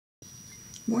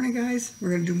Morning, guys. We're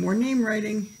going to do more name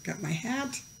writing. Got my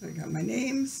hat. I got my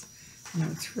names. I'm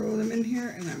going to throw them in here,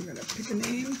 and I'm going to pick a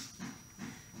name.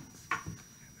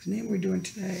 Whose name are we doing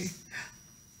today?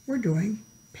 We're doing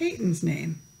Peyton's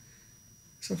name.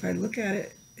 So if I look at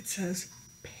it, it says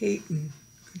Peyton.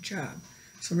 Good job.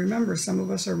 So remember, some of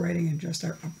us are writing in just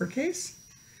our uppercase,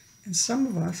 and some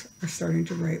of us are starting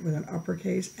to write with an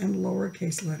uppercase and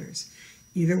lowercase letters.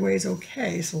 Either way is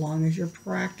okay, so long as you're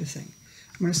practicing.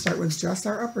 I'm going to start with just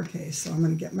our uppercase, so I'm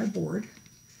going to get my board.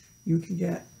 You can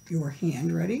get your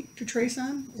hand ready to trace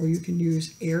on, or you can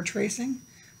use air tracing,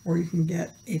 or you can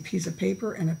get a piece of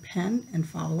paper and a pen and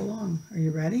follow along. Are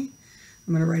you ready?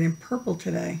 I'm going to write in purple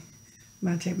today. I'm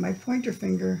going to take my pointer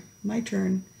finger, my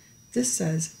turn. This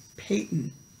says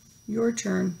Peyton. Your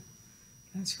turn.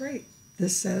 That's right.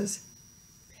 This says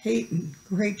Peyton.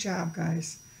 Great job,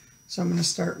 guys. So I'm going to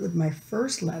start with my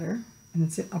first letter, and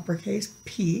it's in uppercase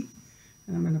P.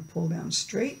 And I'm going to pull down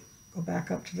straight, go back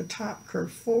up to the top,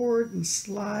 curve forward, and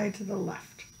slide to the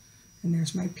left. And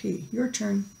there's my P. Your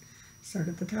turn. Start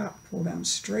at the top, pull down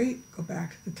straight, go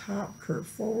back to the top, curve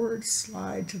forward,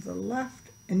 slide to the left,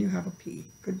 and you have a P.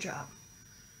 Good job.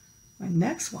 My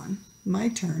next one, my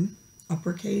turn,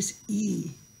 uppercase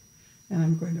E. And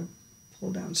I'm going to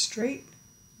pull down straight,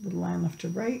 little line left to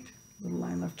right, little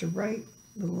line left to right,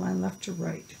 little line left to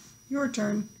right. Your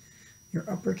turn. Your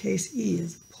uppercase E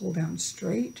is pull down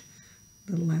straight,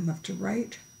 little line left to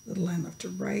right, little line left to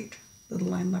right, little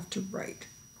line left to right.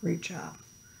 Great job.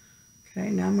 Okay,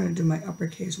 now I'm going to do my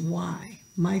uppercase Y.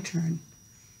 My turn.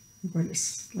 I'm going to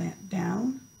slant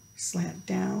down,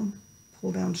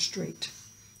 pull down straight.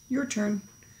 Your turn.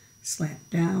 Slant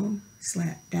down,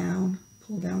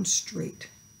 pull down straight.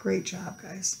 Great job,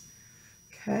 guys.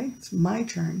 Okay, it's my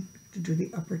turn to do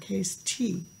the uppercase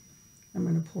T. I'm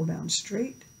going to pull down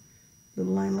straight,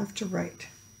 little line left to right.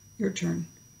 Your turn.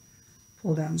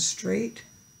 Pull down straight,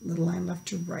 little line left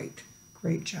to right.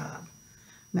 Great job.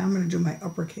 Now I'm going to do my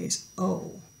uppercase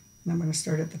O. And I'm going to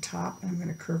start at the top, and I'm going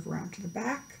to curve around to the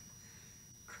back,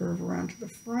 curve around to the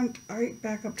front, all right,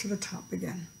 back up to the top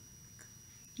again.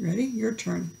 Ready? Your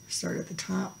turn. Start at the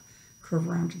top, curve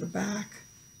around to the back,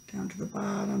 down to the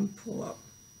bottom, pull up,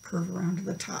 curve around to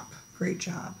the top. Great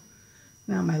job.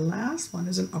 Now my last one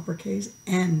is an uppercase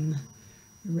N.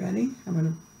 You ready?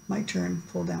 My turn,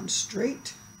 pull down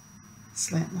straight,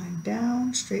 slant line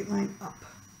down, straight line up.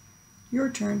 Your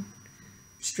turn,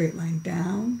 straight line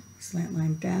down,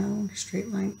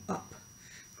 straight line up.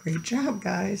 Great job,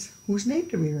 guys. Whose name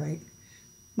do we write?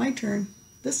 My turn.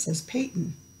 This says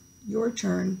Peyton. Your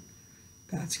turn.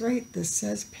 That's right, this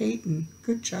says Peyton.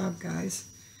 Good job, guys.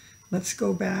 Let's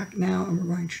go back now, and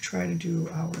we're going to try to do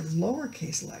our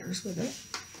lowercase letters with it.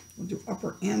 We'll do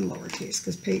upper and lowercase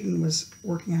because Peyton was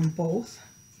working on both.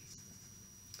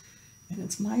 And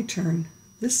it's my turn.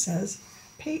 This says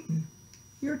Peyton.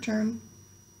 Your turn.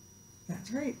 That's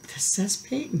right. This says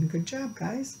Peyton. Good job,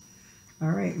 guys. All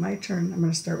right, my turn. I'm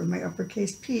going to start with my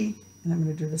uppercase P, and I'm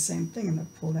going to do the same thing. I'm going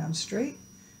to pull down straight,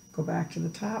 go back to the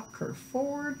top, curve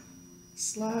forward,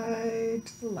 slide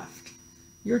to the left.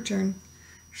 Your turn.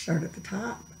 Start at the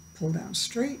top, pull down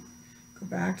straight, go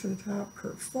back to the top,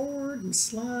 curve forward, and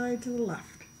slide to the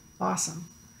left. Awesome.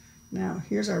 Now,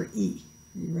 here's our E.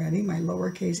 Are you ready? My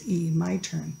lowercase e, my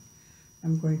turn.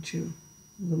 I'm going to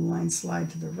little line slide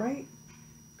to the right,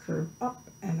 curve up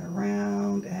and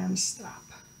around, and stop.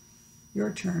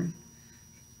 Your turn.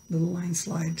 Little line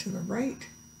slide to the right,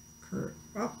 curve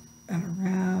up and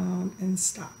around, and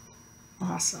stop.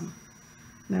 Awesome.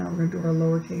 Now, we're going to do our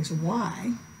lowercase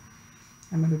y.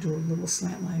 I'm going to do a little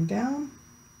slant line down,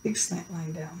 big slant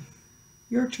line down.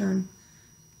 Your turn.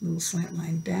 Little slant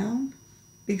line down,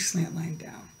 big slant line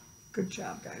down. Good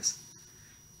job, guys.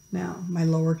 Now, my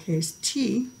lowercase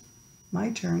t,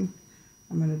 my turn.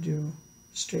 I'm going to do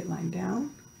straight line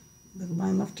down, little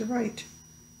line left to right.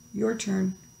 Your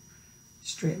turn.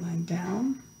 Straight line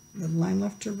down, little line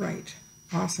left to right.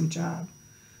 Awesome job.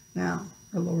 Now,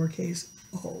 our lowercase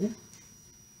o.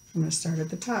 I'm going to start at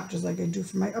the top, just like I do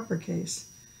for my uppercase.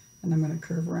 And I'm going to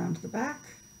curve around to the back,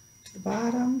 to the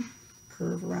bottom,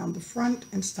 curve around the front,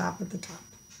 and stop at the top.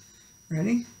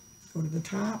 Ready? Go to the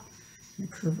top,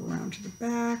 and curve around to the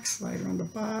back, slide around the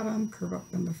bottom, curve up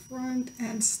in the front,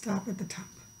 and stop at the top.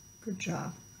 Good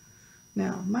job.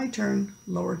 Now, my turn,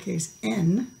 lowercase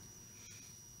n,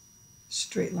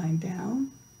 straight line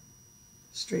down,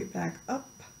 straight back up,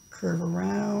 curve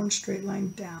around, straight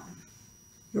line down.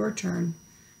 Your turn.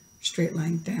 Straight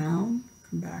line down,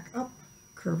 come back up,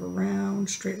 curve around,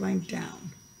 straight line down.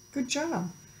 Good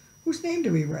job. Whose name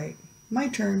do we write? My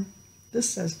turn. This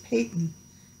says Peyton.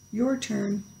 Your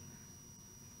turn.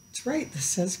 That's right, this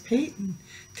says Peyton.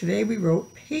 Today we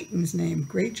wrote Peyton's name.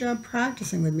 Great job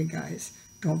practicing with me, guys.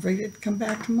 Don't forget to come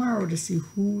back tomorrow to see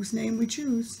whose name we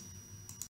choose.